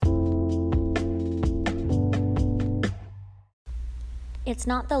It's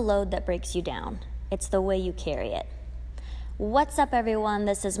not the load that breaks you down, it's the way you carry it. What's up, everyone?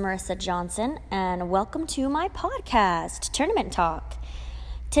 This is Marissa Johnson, and welcome to my podcast, Tournament Talk.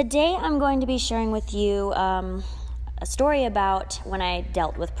 Today, I'm going to be sharing with you a story about when I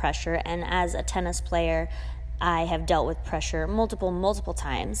dealt with pressure, and as a tennis player, I have dealt with pressure multiple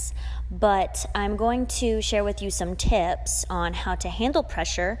times, but I'm going to share with you some tips on how to handle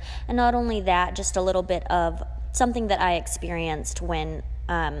pressure, and not only that, just a little bit of something that I experienced when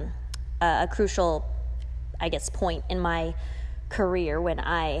a crucial, point in my career when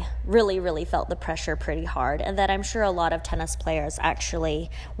I really felt the pressure pretty hard, and that I'm sure a lot of tennis players actually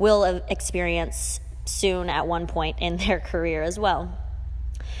will experience soon at one point in their career as well.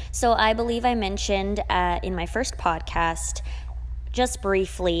 So I believe I mentioned in my first podcast just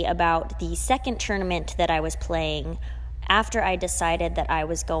briefly about the second tournament that I was playing after I decided that I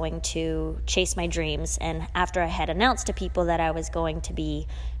was going to chase my dreams, and after I had announced to people that I was going to be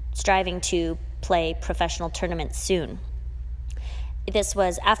striving to play professional tournaments soon. This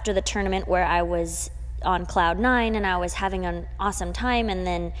was after the tournament where I was on cloud 9 and I was having an awesome time, and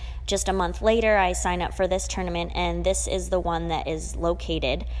then just a month later I signed up for this tournament, and this is the one that is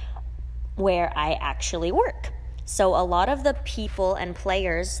located where I actually work. So a lot of the people and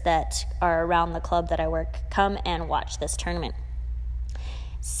players that are around the club that I work come and watch this tournament.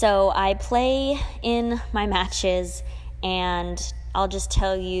 So I play in my matches, and I'll just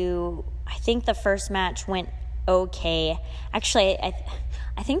tell you, I think the first match went okay. Actually,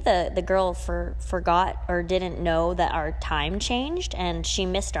 I think the girl forgot or didn't know that our time changed, and she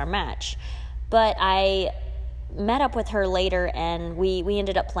missed our match. But I met up with her later, and we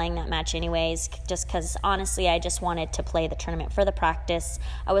ended up playing that match anyways, just because honestly I just wanted to play the tournament for the practice.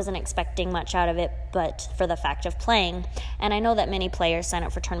 I wasn't expecting much out of it, but for the fact of playing. And I know that many players sign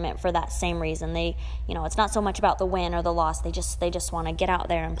up for tournament for that same reason. They, it's not so much about the win or the loss. They just want to get out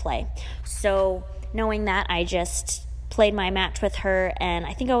there and play. So knowing that, I just played my match with her, and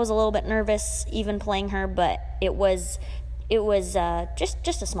I think I was a little bit nervous even playing her, but it was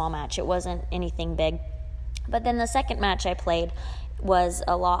just a small match. It wasn't anything big. But then the second match I played was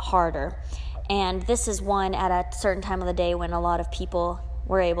a lot harder, and this is one at a certain time of the day when a lot of people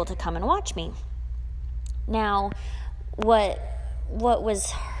were able to come and watch me. Now, what was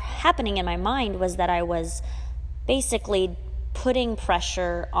happening in my mind was that I was basically putting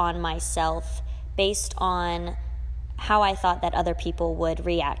pressure on myself based on how I thought that other people would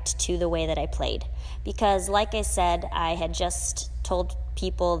react to the way that I played. Because like I said, I had just told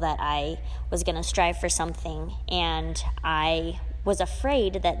people that I was going to strive for something, and I was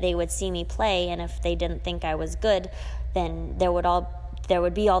afraid that they would see me play, and if they didn't think I was good, then there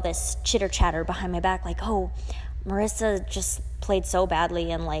would be all this chitter chatter behind my back, like, oh, Marissa just played so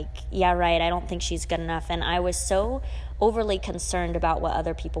badly, and like, yeah, right, I don't think she's good enough. And I was so overly concerned about what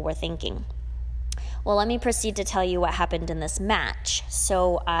other people were thinking. Well, let me proceed to tell you what happened in this match.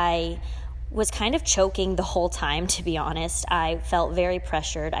 So I was kind of choking the whole time, to be honest. I felt very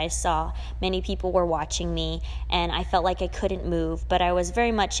pressured. I saw many people were watching me, and I felt like I couldn't move, but I was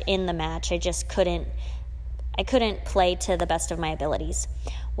very much in the match. I couldn't play to the best of my abilities.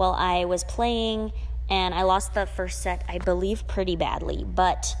 Well, I was playing, and I lost the first set, I believe, pretty badly.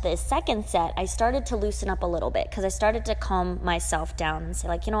 But the second set, I started to loosen up a little bit, because I started to calm myself down and say,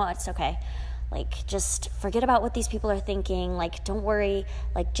 like, you know what, it's okay. Like, just forget about what these people are thinking. Like, don't worry.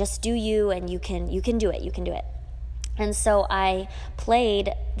 Like, just do you, and you can do it. You can do it. And so I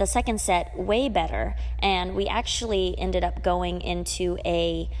played the second set way better, and we actually ended up going into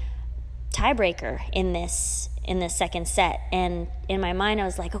a tiebreaker in this second set. And in my mind, I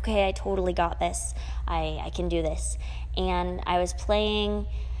was like, okay, I totally got this. I can do this. And I was playing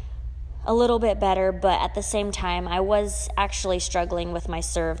a little bit better, but at the same time, I was actually struggling with my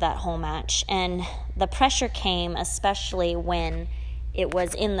serve that whole match. And the pressure came especially when it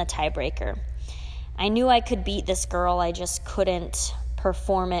was in the tiebreaker. I knew I could beat this girl, I just couldn't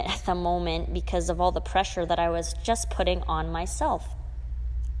perform it at the moment because of all the pressure that I was just putting on myself.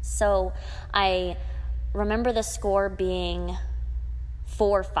 So I remember the score being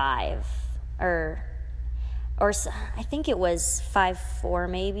 4-5, or I think it was 5-4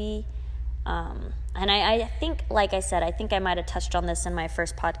 maybe. And I think, like I said, I think I might have touched on this in my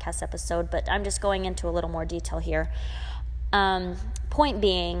first podcast episode, but I'm just going into a little more detail here. Point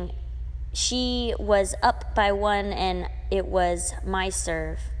being, she was up by 1, and it was my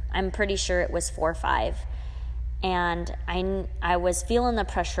serve. I'm pretty sure it was 4-5. And I was feeling the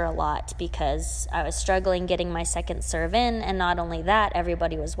pressure a lot because I was struggling getting my second serve in, and not only that,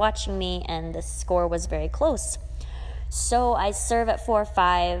 everybody was watching me, and the score was very close. So I serve at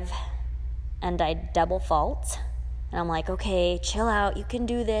 4-5, and I double fault, And I'm like, okay, chill out, you can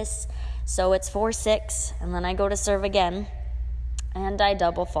do this. So it's 4-6, and then I go to serve again, and I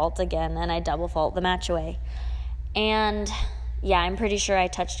double fault again, and I double fault the match away. And yeah, I'm pretty sure I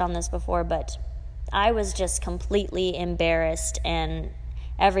touched on this before, but I was just completely embarrassed, and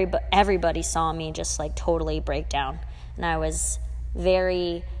everybody saw me just like totally break down. And I was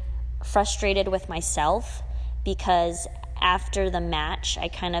very frustrated with myself, because after the match, I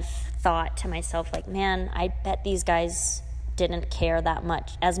kind of thought to myself, like, man, I bet these guys didn't care that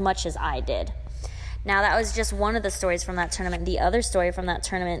much as I did. Now, that was just one of the stories from that tournament. The other story from that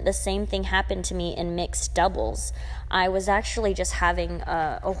tournament, the same thing happened to me in mixed doubles. I was actually just having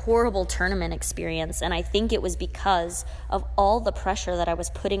a horrible tournament experience, and I think it was because of all the pressure that I was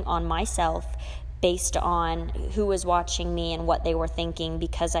putting on myself based on who was watching me and what they were thinking,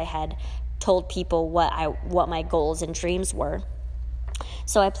 because I had told people what my goals and dreams were.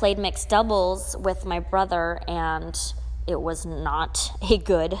 So I played mixed doubles with my brother, and it was not a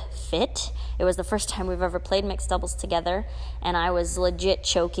good fit. It was the first time we've ever played mixed doubles together, and I was legit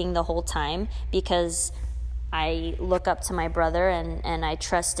choking the whole time, because I look up to my brother and I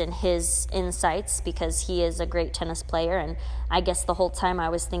trust in his insights, because he is a great tennis player. And I guess the whole time I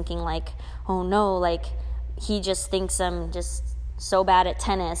was thinking, like, oh no, like, he just thinks I'm just so bad at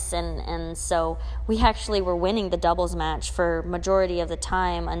tennis. And so we actually were winning the doubles match for majority of the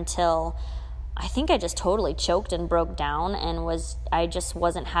time, until I think I just totally choked and broke down, and I just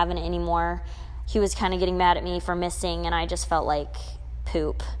wasn't having it anymore. He was kind of getting mad at me for missing, and I just felt like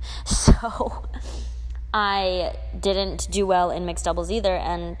poop. So I didn't do well in mixed doubles either,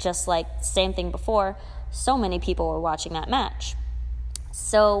 and just like same thing before, so many people were watching that match.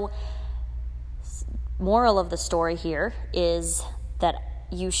 So moral of the story here is that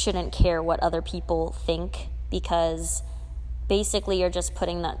you shouldn't care what other people think, because basically you're just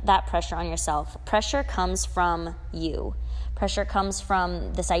putting that pressure on yourself. Pressure comes from you. Pressure comes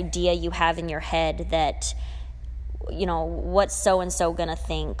from this idea you have in your head that, you know, what's so-and-so gonna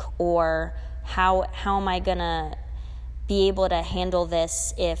think, or how am I gonna be able to handle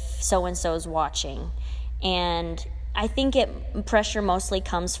this if so-and-so is watching. And I think pressure mostly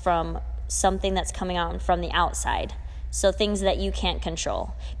comes from something that's coming out from the outside. So things that you can't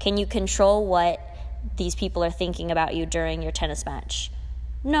control. Can you control what these people are thinking about you during your tennis match?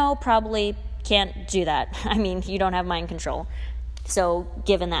 No, probably can't do that. I mean, you don't have mind control. So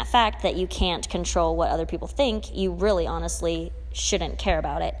given that fact that you can't control what other people think, you really honestly shouldn't care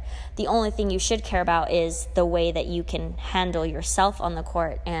about it. The only thing you should care about is the way that you can handle yourself on the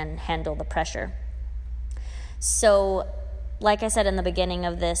court and handle the pressure. So, like I said in the beginning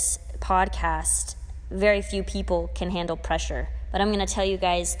of this podcast, very few people can handle pressure. But I'm going to tell you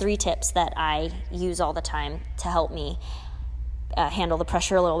guys 3 tips that I use all the time to help me handle the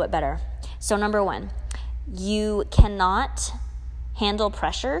pressure a little bit better. So number 1, you cannot handle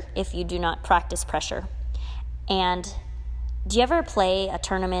pressure if you do not practice pressure. And do you ever play a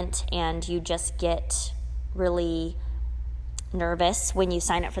tournament and you just get really nervous when you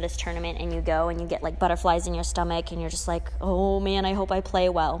sign up for this tournament and you go and you get like butterflies in your stomach and you're just like, oh man, I hope I play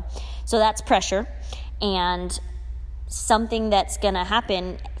well? So that's pressure. And something that's going to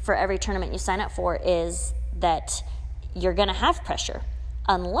happen for every tournament you sign up for is that you're going to have pressure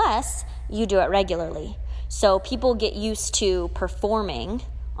unless you do it regularly. So people get used to performing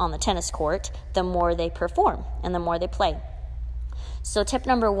on the tennis court the more they perform and the more they play. So tip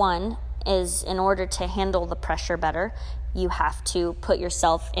number 1 is, in order to handle the pressure better, you have to put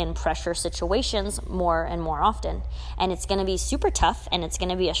yourself in pressure situations more and more often. And it's going to be super tough and it's going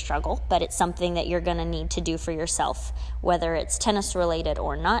to be a struggle, but it's something that you're going to need to do for yourself. Whether it's tennis related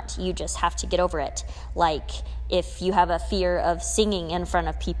or not, you just have to get over it. Like if you have a fear of singing in front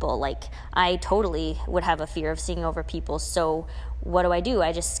of people, like I totally would have a fear of singing over people. So what do?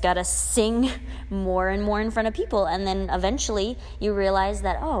 I just got to sing more and more in front of people. And then eventually you realize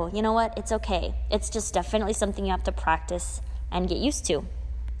that, oh, you know what? It's okay. It's just definitely something you have to practice and get used to.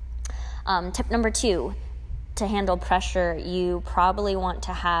 Tip number 2, to handle pressure, you probably want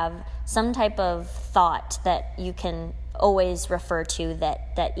to have some type of thought that you can always refer to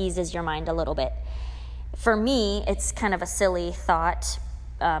that eases your mind a little bit. For me, it's kind of a silly thought,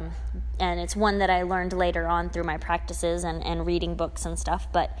 and it's one that I learned later on through my practices and reading books and stuff.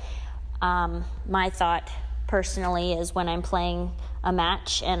 But my thought personally is, when I'm playing a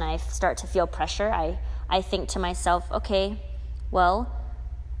match and I start to feel pressure, I think to myself, okay, well,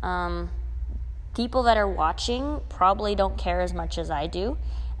 people that are watching probably don't care as much as I do,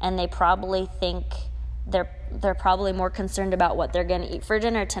 and they probably think they're probably more concerned about what they're going to eat for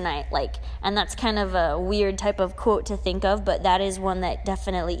dinner tonight. And that's kind of a weird type of quote to think of, but that is one that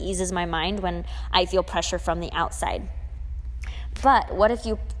definitely eases my mind when I feel pressure from the outside. But what if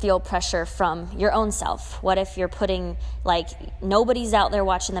you feel pressure from your own self? What if you're putting, nobody's out there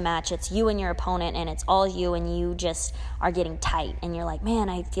watching the match, it's you and your opponent, and it's all you, and you just are getting tight, and you're like, man,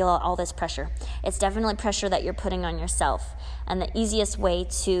 I feel all this pressure. It's definitely pressure that you're putting on yourself. And the easiest way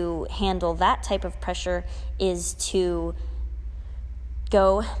to handle that type of pressure is to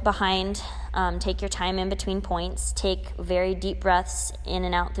go behind, take your time in between points, take very deep breaths in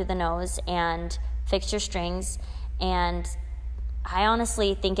and out through the nose, and fix your strings. And I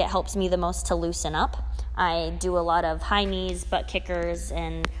honestly think it helps me the most to loosen up. I do a lot of high knees, butt kickers,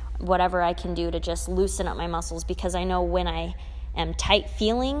 and whatever I can do to just loosen up my muscles, because I know when I am tight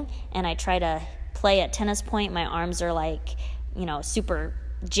feeling and I try to play at tennis point, my arms are super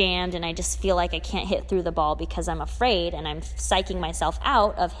jammed, and I just feel like I can't hit through the ball because I'm afraid, and I'm psyching myself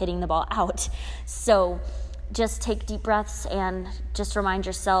out of hitting the ball out. So just take deep breaths and just remind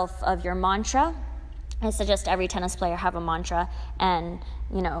yourself of your mantra. I suggest every tennis player have a mantra, and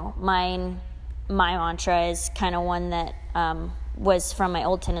my mantra is kind of one that was from my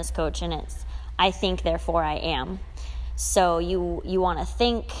old tennis coach, and it's I think, therefore I am. So you want to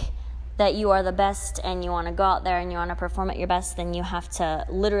think that you are the best, and you want to go out there and you want to perform at your best, then you have to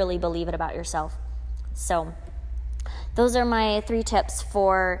literally believe it about yourself. So those are my 3 tips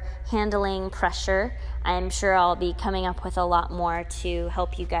for handling pressure. I'm sure I'll be coming up with a lot more to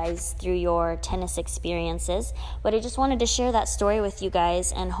help you guys through your tennis experiences. But I just wanted to share that story with you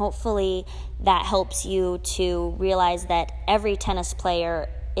guys, and hopefully that helps you to realize that every tennis player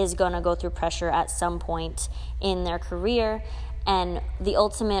is going to go through pressure at some point in their career. And the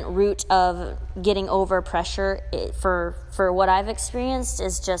ultimate route of getting over pressure, for what I've experienced,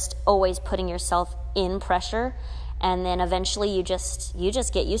 is just always putting yourself in pressure. And then eventually you just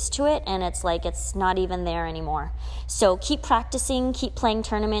get used to it, and it's like it's not even there anymore. So keep practicing, keep playing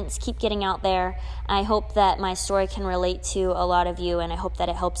tournaments, keep getting out there. I hope that my story can relate to a lot of you, and I hope that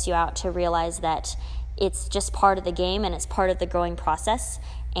it helps you out to realize that it's just part of the game, and it's part of the growing process.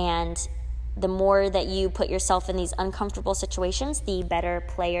 And the more that you put yourself in these uncomfortable situations, the better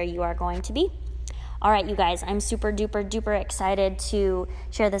player you are going to be. All right, you guys, I'm super duper duper excited to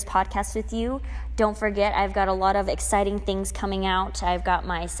share this podcast with you. Don't forget, I've got a lot of exciting things coming out. I've got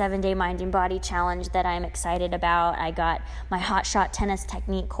my 7-day Mind and Body Challenge that I'm excited about. I got my Hot Shot Tennis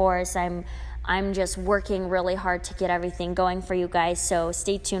Technique course. I'm just working really hard to get everything going for you guys, so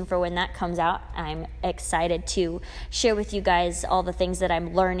stay tuned for when that comes out. I'm excited to share with you guys all the things that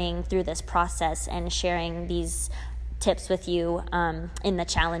I'm learning through this process and sharing these tips with you in the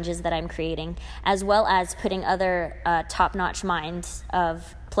challenges that I'm creating, as well as putting other top-notch minds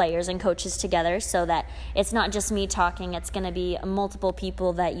of players and coaches together, so that it's not just me talking. It's going to be multiple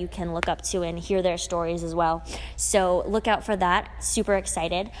people that you can look up to and hear their stories as well. So look out for that. Super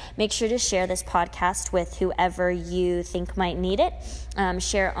excited. Make sure to share this podcast with whoever you think might need it.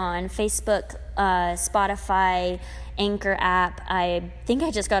 Share on Facebook, Spotify, Anchor app. I think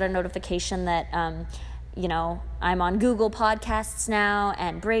I just got a notification that I'm on Google Podcasts now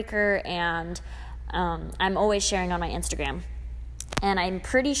and Breaker, and I'm always sharing on my Instagram. And I'm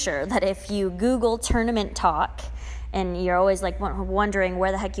pretty sure that if you Google Tournament Talk, and you're always wondering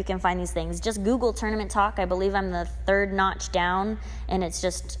where the heck you can find these things, just Google Tournament Talk. I believe I'm the 3rd notch down, and it's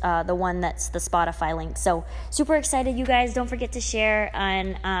just the one that's the Spotify link. So super excited, you guys. Don't forget to share,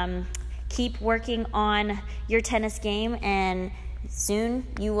 and keep working on your tennis game, and soon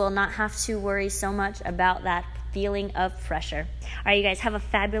you will not have to worry so much about that feeling of pressure. All right, you guys, have a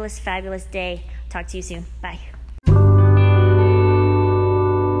fabulous, fabulous day. Talk to you soon. Bye.